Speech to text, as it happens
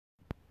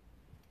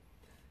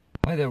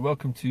Hi there,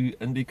 welcome to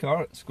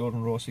Indycar. It's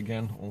Gordon Ross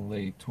again on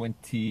the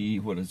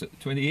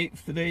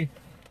 28th today.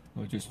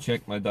 I'll just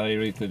check my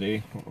diary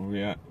today.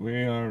 We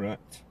are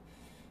at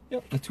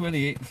the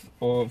 28th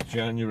of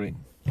January.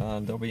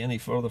 And are we any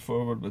further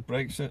forward with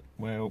Brexit?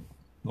 Well,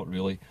 not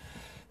really.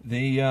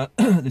 The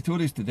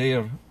Tories today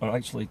are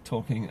actually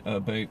talking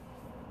about,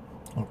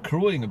 or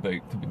crowing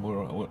about, to be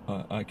more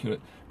accurate,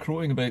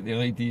 crowing about the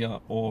idea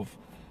of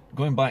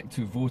going back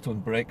to vote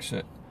on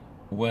Brexit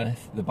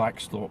with the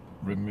backstop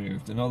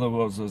removed. In other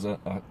words, there's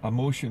a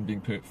motion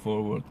being put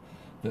forward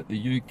that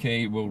the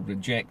UK will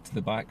reject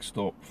the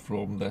backstop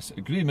from this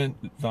agreement,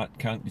 that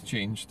can't be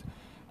changed,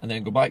 and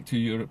then go back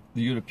to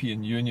the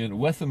European Union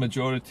with a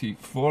majority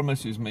for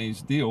Mrs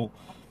May's deal,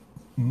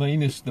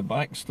 minus the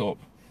backstop.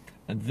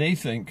 And they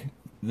think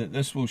that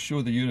this will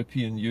show the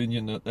European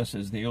Union that this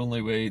is the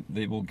only way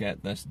they will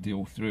get this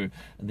deal through.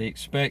 And they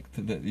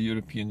expect that the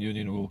European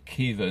Union will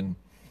cave in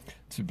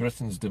to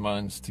Britain's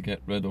demands to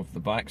get rid of the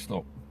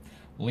backstop,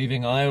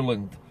 leaving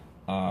Ireland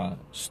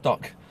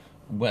stuck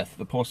with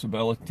the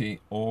possibility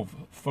of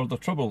further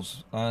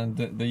troubles. And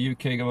the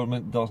UK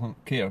government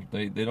doesn't care.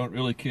 They don't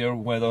really care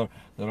whether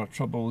there are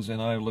troubles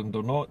in Ireland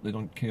or not. They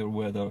don't care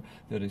whether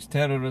there is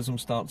terrorism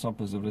starts up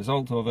as a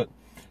result of it.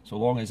 So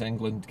long as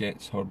England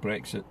gets her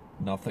Brexit,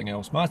 nothing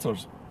else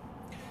matters.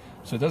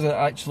 So does it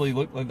actually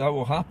look like that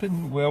will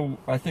happen? Well,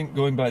 I think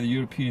going by the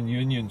European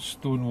Union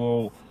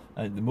Stonewall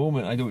at the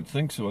moment, I don't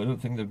think so. I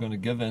don't think they're going to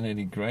give in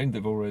any ground.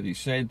 They've already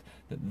said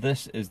that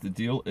this is the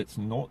deal. It's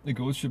not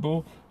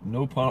negotiable.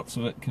 No parts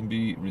of it can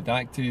be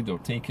redacted or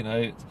taken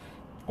out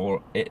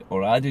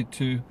or added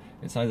to.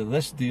 It's either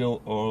this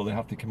deal or they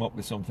have to come up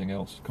with something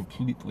else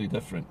completely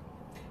different.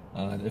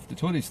 And if the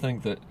Tories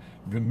think that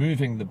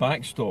removing the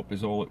backstop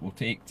is all it will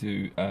take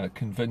to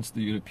convince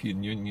the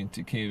European Union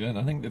to cave in,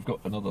 I think they've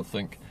got another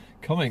think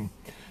coming.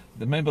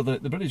 Remember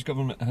that the British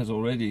government has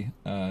already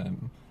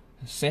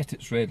set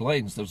its red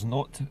lines. There's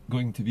not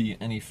going to be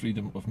any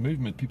freedom of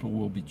movement. People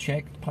will be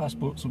checked,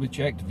 passports will be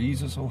checked,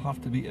 visas will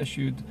have to be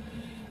issued.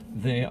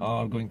 They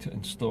are going to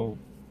install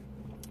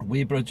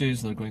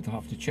weighbridges. They're going to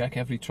have to check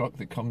every truck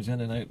that comes in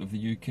and out of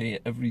the UK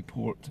at every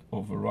port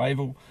of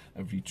arrival,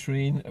 every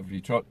train, every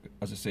truck.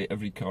 As I say,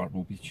 every car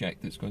will be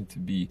checked. It's going to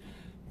be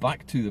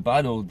back to the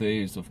bad old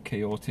days of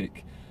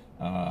chaotic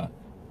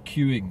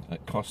queuing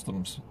at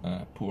customs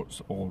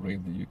ports all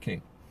around the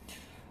UK.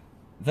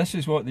 This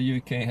is what the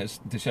UK has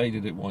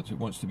decided it wants. It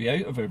wants to be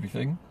out of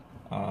everything,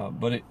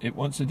 but it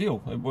wants a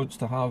deal. It wants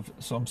to have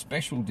some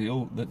special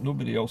deal that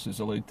nobody else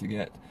is allowed to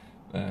get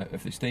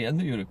if they stay in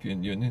the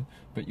European Union,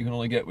 but you can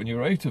only get when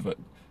you're out of it.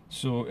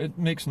 So it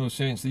makes no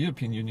sense. The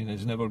European Union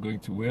is never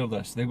going to wear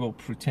this. They will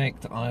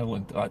protect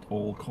Ireland at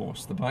all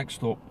costs. The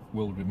backstop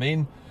will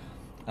remain,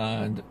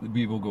 and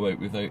we will go out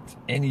without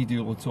any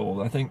deal at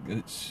all. I think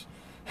it's,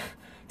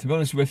 to be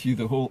honest with you,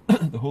 the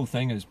whole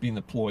thing has been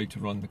a ploy to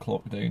run the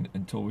clock down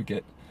until we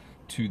get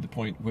to the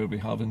point where we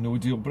have a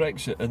no-deal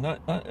Brexit, and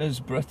that is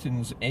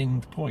Britain's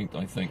end point,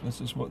 I think. This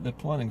is what they're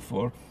planning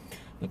for.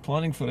 They're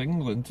planning for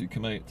England to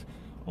come out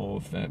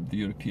of the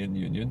European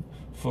Union,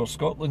 for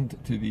Scotland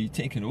to be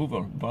taken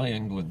over by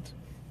England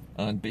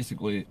and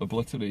basically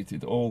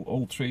obliterated,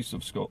 all trace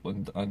of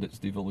Scotland and its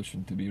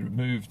devolution to be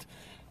removed,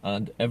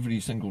 and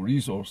every single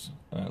resource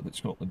that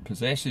Scotland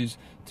possesses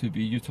to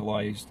be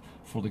utilised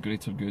for the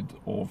greater good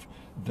of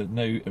the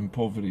now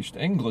impoverished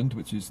England,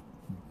 which has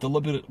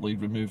deliberately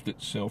removed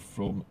itself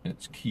from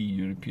its key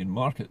European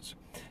markets.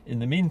 In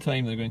the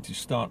meantime, they're going to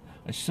start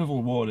a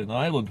civil war in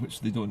Ireland,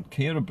 which they don't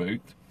care about,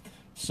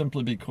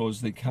 simply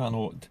because they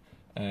cannot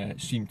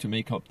seem to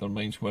make up their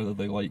minds whether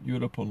they like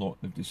Europe or not.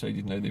 They've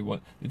decided now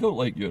they don't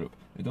like Europe.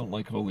 They don't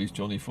like all these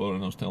Johnny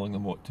foreigners telling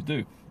them what to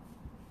do.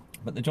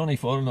 But the Johnny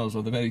foreigners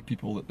are the very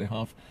people that they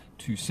have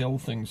to sell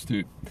things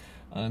to,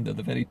 and they're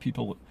the very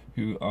people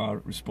who are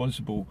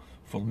responsible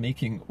for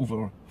making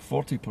over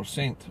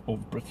 40%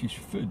 of British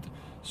food.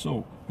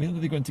 So where are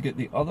they going to get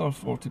the other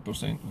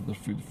 40% of their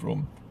food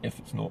from if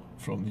it's not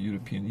from the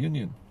European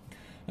Union?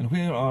 And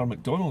where are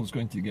McDonald's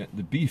going to get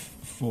the beef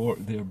for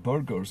their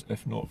burgers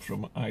if not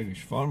from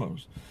Irish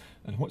farmers?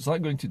 And what's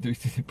that going to do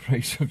to the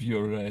price of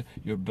your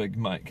Big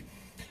Mac?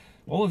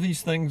 All of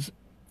these things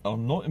are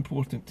not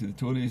important to the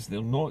Tories.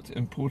 They're not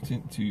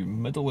important to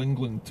Middle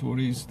England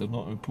Tories. They're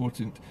not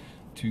important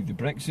to the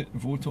Brexit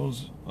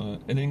voters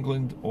in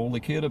England. All they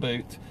care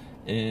about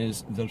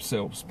is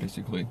themselves,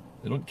 basically.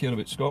 They don't care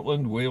about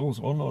Scotland, Wales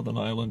or Northern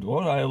Ireland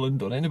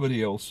or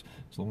anybody else,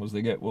 as long as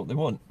they get what they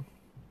want.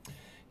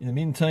 In the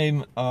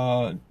meantime,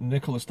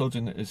 Nicola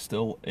Sturgeon is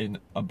still in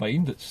a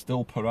bind. It's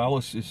still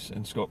paralysis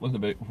in Scotland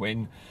about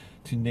when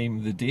to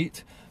name the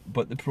date,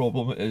 but the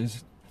problem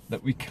is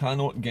that we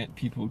cannot get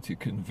people to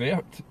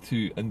convert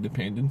to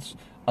independence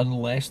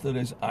unless there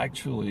is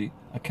actually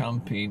a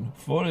campaign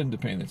for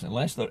independence.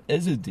 Unless there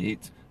is a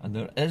date and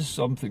there is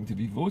something to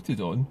be voted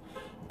on,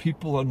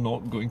 people are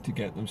not going to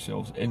get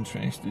themselves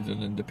interested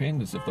in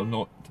independence if they're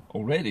not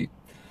already.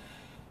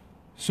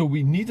 So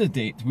we need a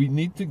date. We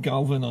need to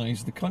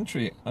galvanise the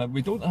country.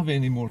 We don't have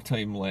any more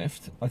time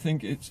left. I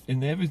think it's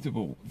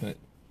inevitable that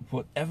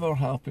whatever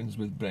happens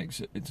with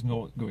Brexit, it's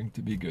not going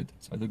to be good.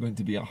 It's either going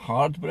to be a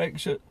hard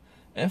Brexit.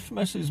 If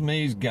Mrs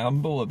May's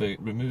gamble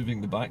about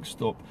removing the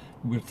backstop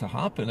were to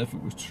happen, if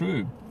it was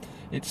true,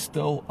 it's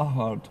still a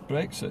hard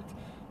Brexit,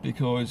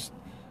 because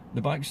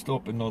the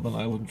backstop in Northern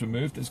Ireland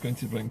removed is going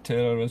to bring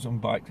terrorism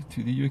back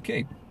to the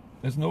UK.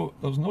 There's no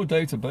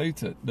doubt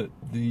about it that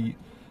the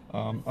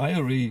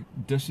IRA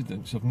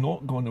dissidents have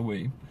not gone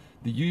away.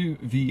 The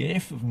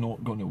UVF have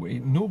not gone away.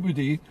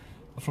 Nobody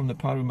from the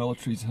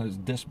paramilitaries has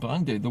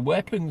disbanded. The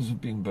weapons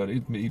have been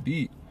buried,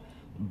 maybe,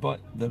 but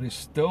there is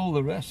still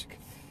the risk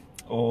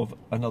of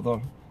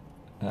another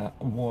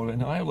war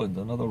in Ireland,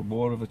 another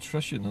war of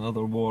attrition,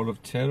 another war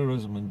of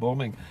terrorism and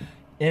bombing,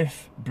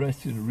 if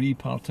Britain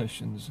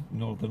repartitions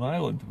Northern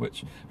Ireland,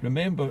 which,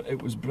 remember,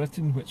 it was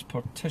Britain which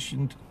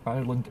partitioned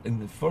Ireland in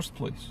the first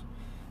place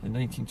in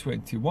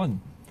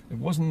 1921. It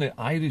wasn't the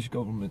Irish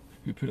government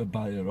who put a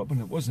barrier up,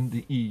 and it wasn't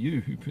the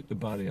EU who put the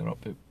barrier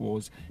up, it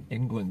was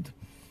England.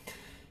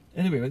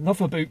 Anyway,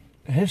 enough about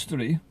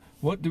history.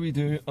 What do we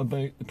do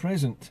about the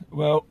present?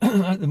 Well,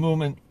 at the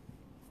moment,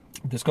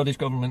 the Scottish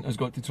Government has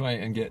got to try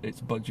and get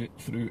its budget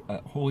through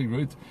at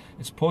Holyrood.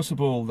 It's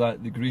possible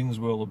that the Greens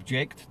will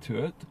object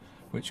to it,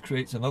 which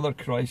creates another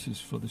crisis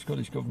for the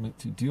Scottish Government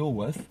to deal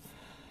with.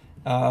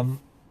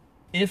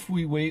 If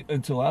we wait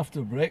until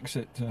after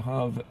Brexit to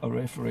have a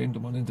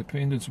referendum on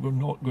independence, we're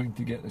not going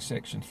to get the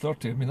Section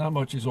 30. I mean, that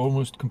much is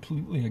almost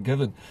completely a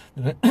given.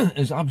 There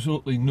is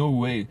absolutely no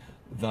way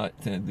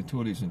that the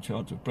Tories in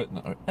charge of Britain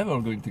are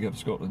ever going to give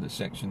Scotland a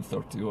Section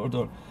 30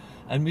 order.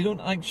 And we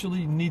don't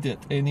actually need it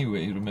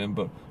anyway,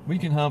 remember. We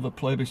can have a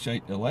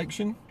plebiscite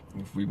election,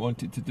 if we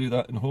wanted to do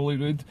that in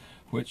Holyrood,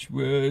 which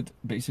would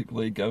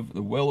basically give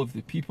the will of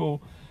the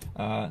people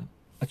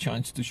a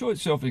chance to show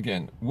itself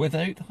again,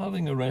 without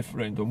having a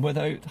referendum,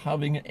 without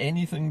having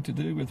anything to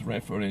do with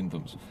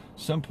referendums.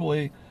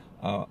 Simply,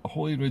 a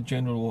Holyrood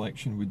general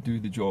election would do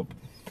the job.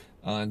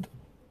 And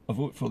a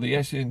vote for the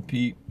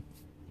SNP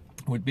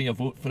would be a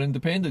vote for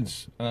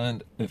independence,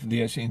 and if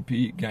the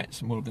SNP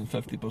gets more than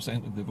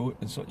 50% of the vote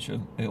in such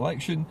an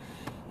election,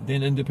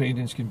 then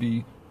independence can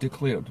be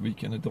declared. We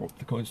can adopt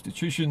the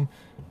Constitution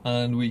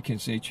and we can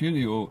say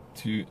cheerio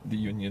to the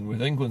union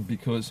with England,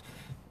 because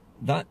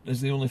that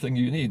is the only thing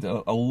you need.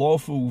 A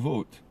lawful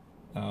vote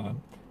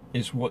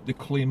is what the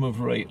Claim of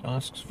Right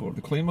asks for.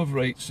 The Claim of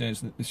Right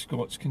says that the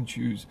Scots can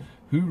choose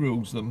who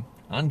rules them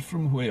and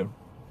from where.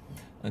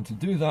 And to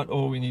do that,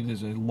 all we need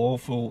is a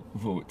lawful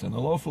vote. And a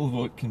lawful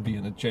vote can be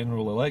in a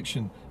general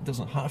election. It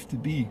doesn't have to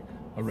be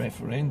a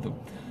referendum.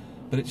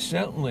 But it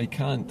certainly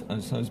can't,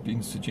 as has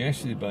been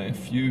suggested by a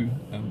few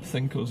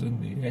thinkers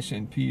in the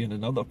SNP and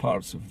in other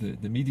parts of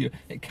the media,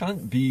 it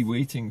can't be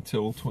waiting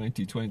till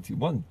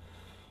 2021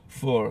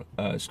 for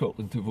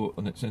Scotland to vote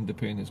on its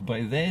independence.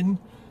 By then,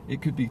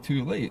 it could be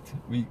too late.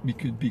 We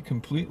could be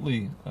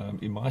completely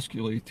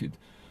emasculated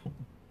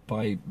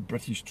by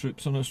British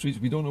troops on our streets.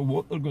 We don't know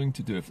what they're going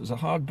to do. If there's a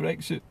hard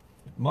Brexit,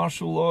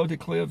 martial law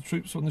declared,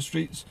 troops on the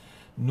streets,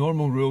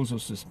 normal rules are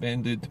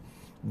suspended,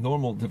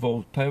 normal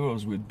devolved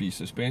powers would be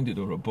suspended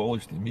or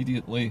abolished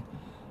immediately,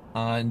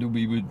 and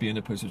we would be in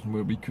a position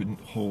where we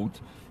couldn't hold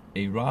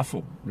a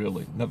raffle,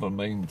 really, never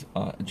mind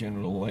a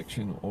general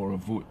election or a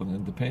vote on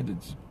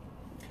independence.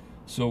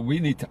 So we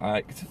need to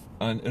act,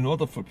 and in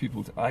order for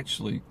people to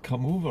actually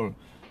come over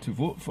to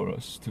vote for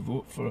us, to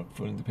vote for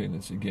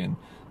independence again,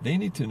 they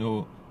need to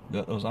know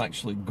that there's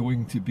actually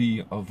going to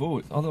be a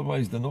vote.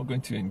 Otherwise, they're not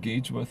going to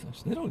engage with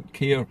us. They don't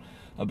care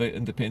about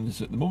independence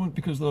at the moment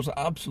because there's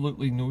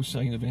absolutely no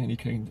sign of any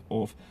kind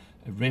of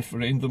a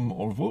referendum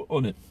or vote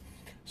on it.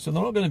 So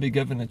they're not going to be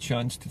given a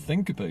chance to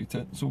think about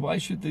it. So why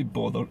should they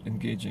bother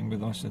engaging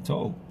with us at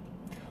all?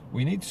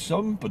 We need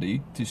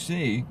somebody to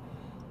say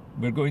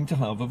we're going to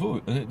have a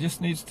vote, and it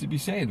just needs to be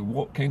said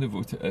what kind of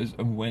vote it is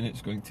and when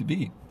it's going to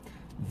be.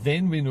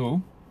 Then we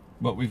know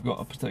what we've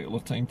got a particular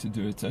time to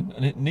do it in,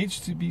 and it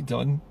needs to be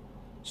done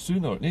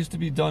sooner. It needs to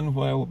be done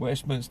while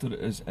Westminster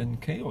is in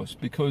chaos,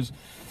 because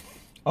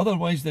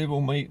otherwise they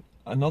will make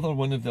another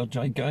one of their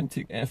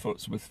gigantic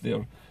efforts with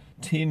their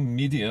tame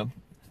media,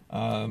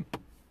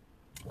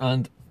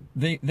 and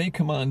they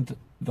command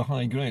the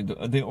high ground.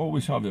 They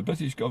always have. The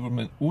British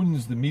government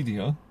owns the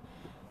media,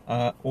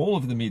 all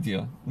of the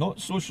media, not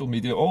social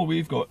media. All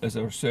we've got is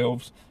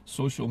ourselves,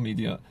 social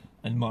media,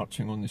 and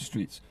marching on the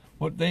streets.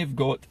 What they've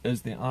got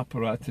is the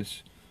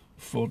apparatus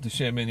for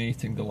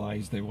disseminating the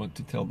lies they want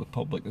to tell the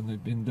public, and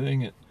they've been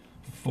doing it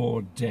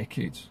for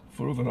decades.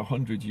 For over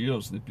 100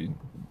 years they've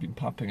been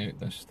papping out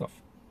this stuff.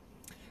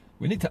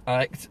 We need to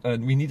act,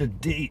 and we need a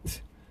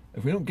date.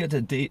 If we don't get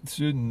a date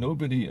soon,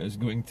 nobody is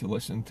going to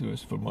listen to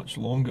us for much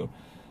longer.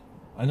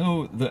 I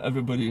know that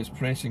everybody is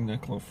pressing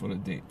Nicola for a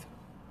date,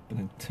 but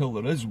until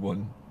there is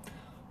one,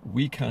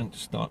 we can't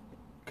start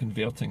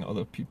converting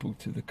other people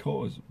to the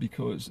cause,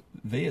 because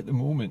they at the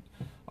moment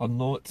are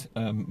not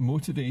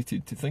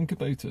motivated to think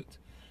about it.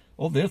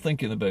 All they're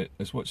thinking about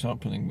is what's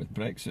happening with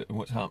Brexit and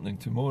what's happening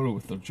tomorrow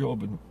with their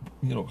job, and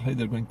how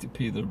they're going to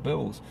pay their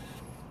bills.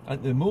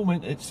 At the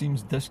moment it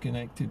seems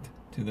disconnected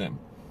to them.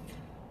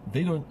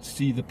 they don't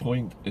see the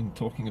point in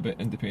talking about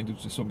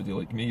independence to somebody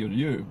like me or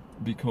you,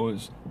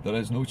 because there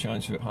is no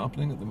chance of it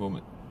happening at the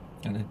moment.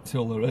 And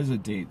until there is a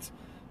date,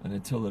 and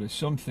until there is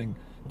something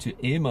to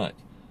aim at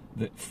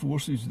that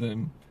forces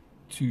them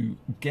to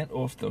get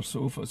off their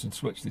sofas and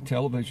switch the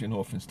television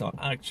off and start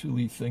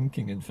actually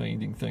thinking and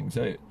finding things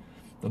out,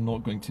 they're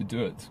not going to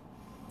do it.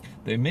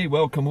 They may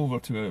well come over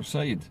to our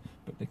side,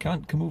 but they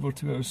can't come over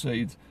to our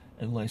side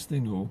unless they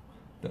know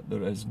that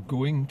there is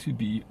going to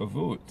be a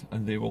vote,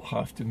 and they will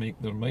have to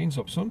make their minds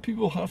up. Some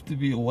people have to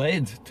be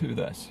led to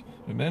this.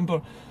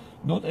 Remember,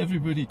 not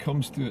everybody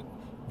comes to it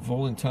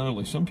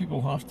voluntarily. Some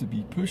people have to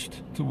be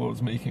pushed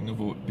towards making a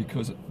vote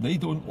because they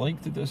don't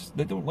like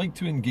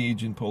to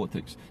engage in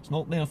politics. It's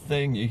not their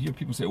thing. You hear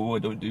people say, "Oh, I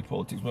don't do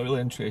politics. I'm not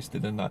really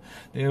interested in that.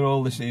 They're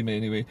all the same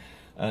anyway,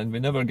 and we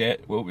never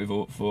get what we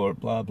vote for."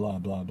 Blah blah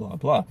blah blah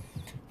blah.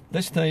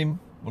 This time,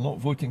 we're not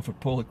voting for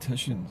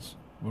politicians.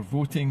 We're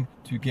voting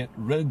to get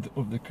rid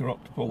of the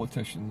corrupt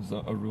politicians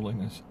that are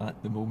ruling us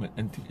at the moment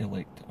and to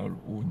elect our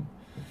own.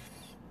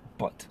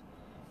 But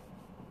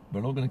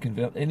we're not going to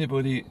convert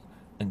anybody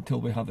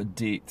until we have a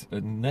date.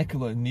 And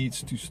Nicola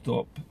needs to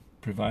stop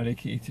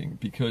prevaricating,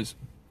 because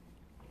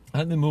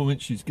at the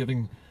moment she's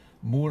giving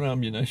more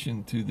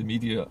ammunition to the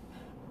media,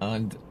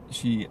 and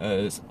she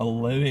is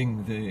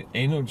allowing the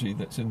energy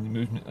that's in the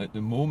movement at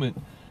the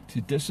moment to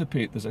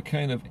dissipate. There's a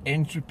kind of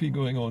entropy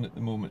going on at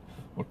the moment.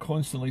 We're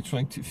constantly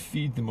trying to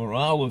feed the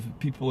morale of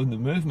people in the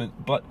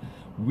movement, but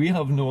we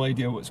have no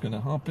idea what's going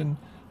to happen,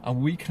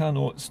 and we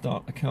cannot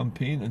start a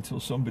campaign until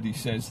somebody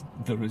says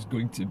there is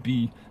going to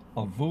be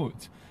a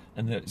vote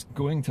and that it's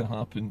going to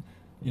happen,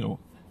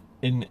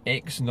 in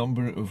X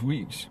number of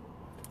weeks.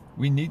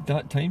 We need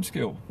that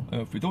timescale.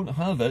 If we don't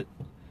have it,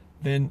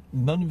 then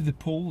none of the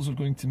polls are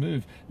going to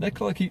move.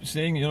 Nicola keeps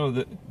saying,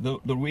 that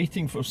they're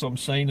waiting for some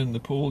sign in the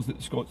polls that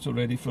the Scots are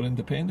ready for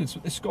independence.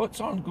 But the Scots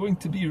aren't going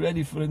to be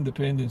ready for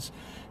independence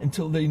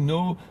until they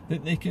know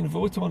that they can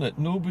vote on it.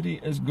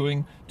 Nobody is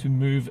going to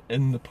move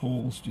in the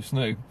polls just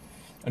now.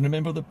 And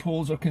remember, the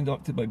polls are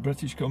conducted by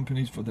British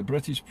companies for the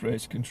British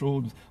press,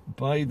 controlled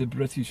by the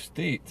British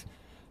state.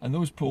 And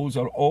those polls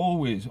are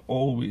always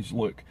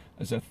look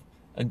as if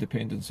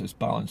independence is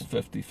balanced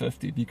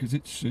 50-50, because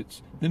it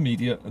suits the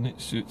media and it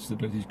suits the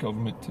British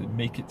government to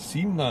make it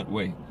seem that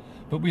way.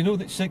 But we know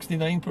that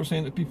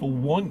 69% of people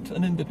want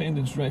an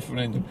independence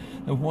referendum.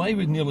 Now, why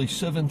would nearly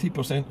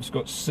 70% of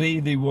Scots say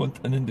they want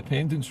an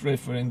independence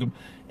referendum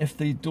if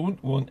they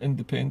don't want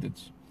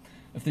independence?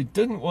 If they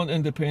didn't want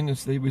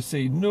independence, they would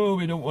say, "No,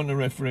 we don't want a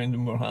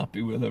referendum, we're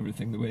happy with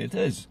everything the way it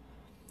is."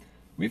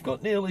 We've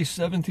got nearly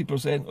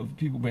 70% of the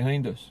people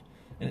behind us,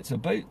 and it's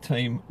about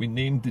time we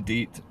named the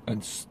date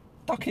and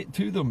stuck it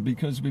to them,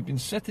 because we've been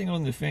sitting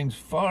on the fence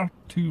far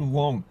too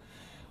long.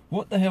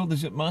 What the hell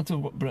does it matter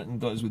what Britain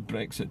does with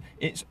Brexit?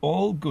 It's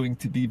all going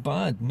to be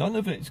bad. None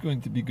of it's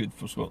going to be good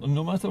for Scotland,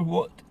 no matter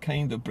what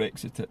kind of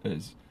Brexit it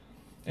is.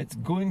 It's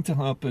going to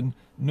happen.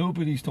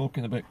 Nobody's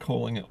talking about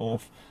calling it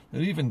off.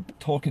 They're even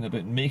talking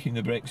about making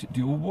the Brexit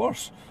deal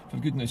worse, for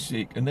goodness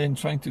sake, and then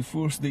trying to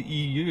force the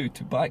EU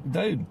to back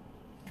down.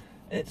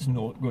 It's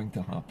not going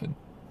to happen.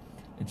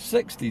 In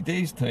 60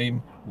 days'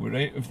 time, we're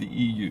out of the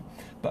EU.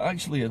 But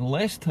actually, in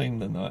less time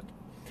than that,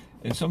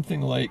 in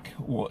something like,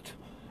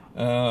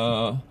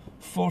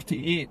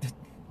 48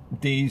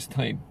 days'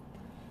 time,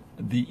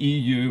 the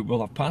EU will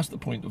have passed the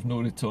point of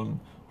no return,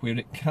 where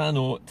it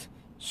cannot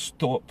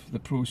stop the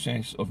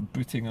process of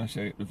booting us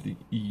out of the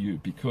EU,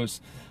 because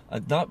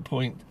at that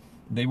point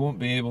they won't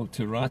be able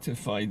to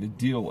ratify the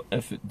deal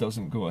if it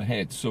doesn't go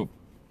ahead. So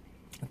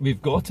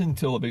we've got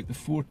until about the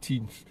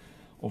 14th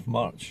of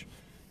March,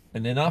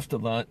 and then after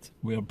that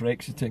we're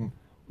Brexiting,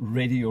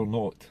 ready or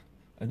not.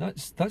 And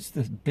that's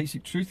the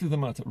basic truth of the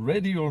matter.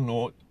 Ready or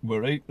not,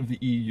 we're out of the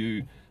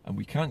EU, and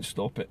we can't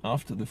stop it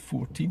after the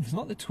 14th. It's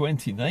not the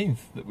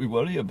 29th that we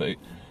worry about.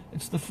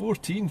 It's the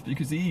 14th,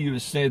 because the EU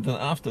has said that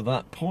after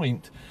that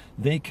point,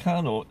 they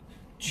cannot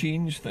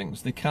change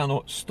things. They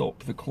cannot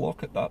stop the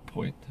clock at that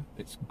point.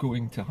 It's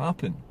going to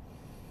happen.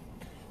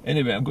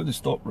 Anyway, I'm going to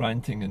stop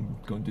ranting and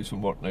go and do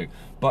some work now.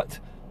 But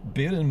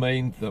bear in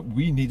mind that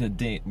we need a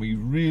date. We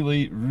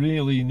really,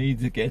 really need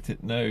to get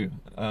it now.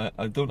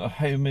 I don't know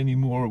how many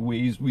more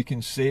ways we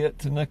can say it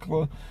to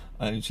Nicola.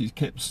 And she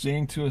kept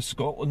saying to us,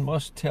 Scotland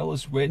must tell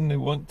us when they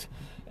want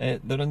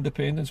their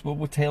independence. Well,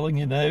 we're telling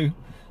you now.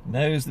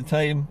 Now is the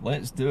time.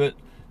 Let's do it.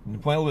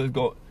 And while we've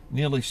got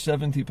nearly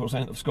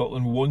 70% of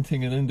Scotland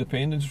wanting an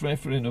independence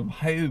referendum,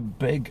 how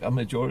big a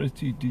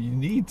majority do you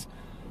need?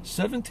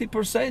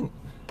 70%.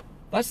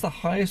 That's the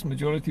highest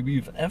majority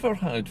we've ever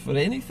had for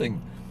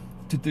anything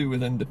to do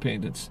with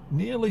independence.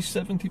 Nearly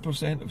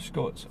 70% of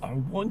Scots are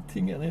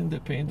wanting an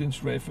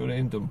independence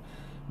referendum.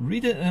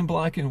 Read it in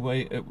black and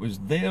white. It was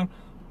there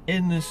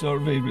in the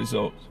survey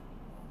results.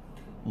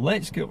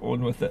 Let's get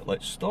on with it.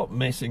 Let's stop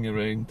messing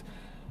around,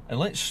 and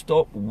let's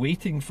stop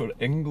waiting for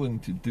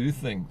England to do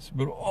things.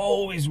 We're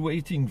always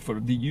waiting for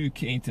the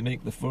UK to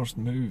make the first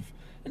move.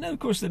 And then, of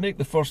course, they make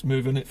the first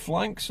move and it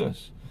flanks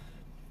us.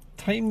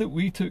 time that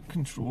we took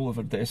control of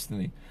our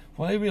destiny.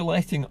 Why are we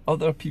letting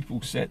other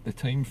people set the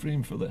time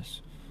frame for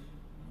this?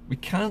 We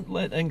can't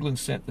let England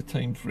set the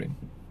time frame.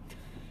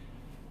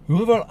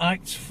 Whoever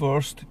acts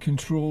first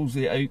controls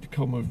the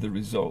outcome of the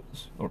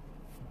results, or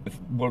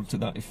word to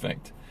that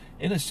effect.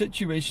 In a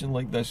situation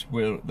like this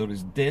where there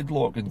is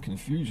deadlock and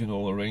confusion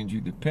all around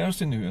you, the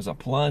person who has a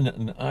plan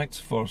and acts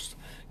first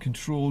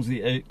controls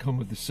the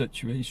outcome of the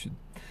situation.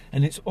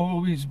 And it's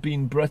always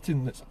been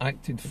Britain that's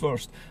acted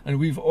first, and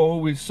we've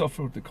always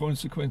suffered the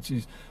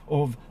consequences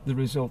of the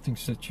resulting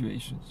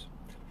situations.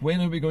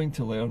 When are we going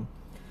to learn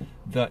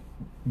that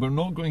we're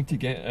not going to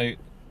get out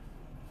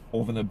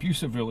of an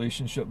abusive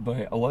relationship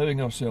by allowing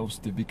ourselves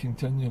to be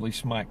continually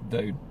smacked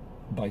down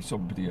by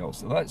somebody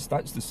else?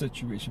 That's the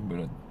situation we're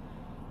in.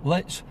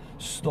 Let's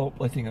stop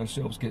letting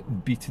ourselves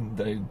get beaten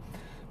down.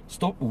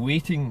 Stop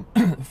waiting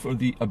for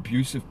the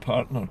abusive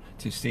partner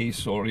to say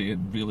sorry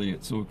and really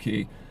it's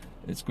okay,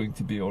 it's going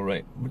to be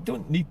alright. We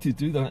don't need to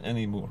do that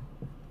anymore.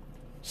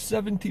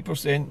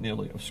 70%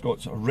 nearly of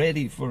Scots are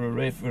ready for a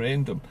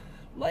referendum.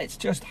 Let's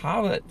just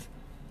have it.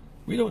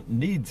 We don't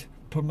need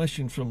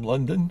permission from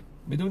London.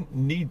 We don't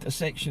need a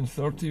Section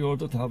 30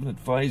 order to have an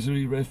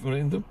advisory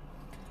referendum.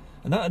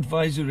 And that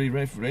advisory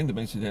referendum,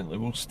 incidentally,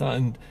 will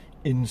stand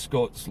in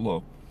Scots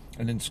law.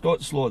 And in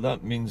Scots law,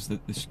 that means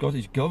that the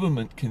Scottish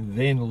Government can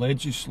then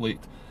legislate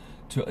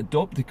to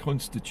adopt the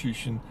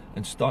Constitution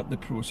and start the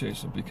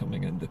process of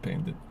becoming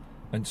independent.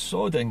 And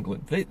sod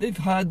England. They've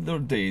had their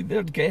day.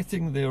 They're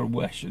getting their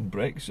wish in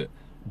Brexit.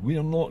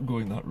 We're not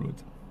going that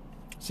road.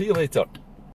 See you later.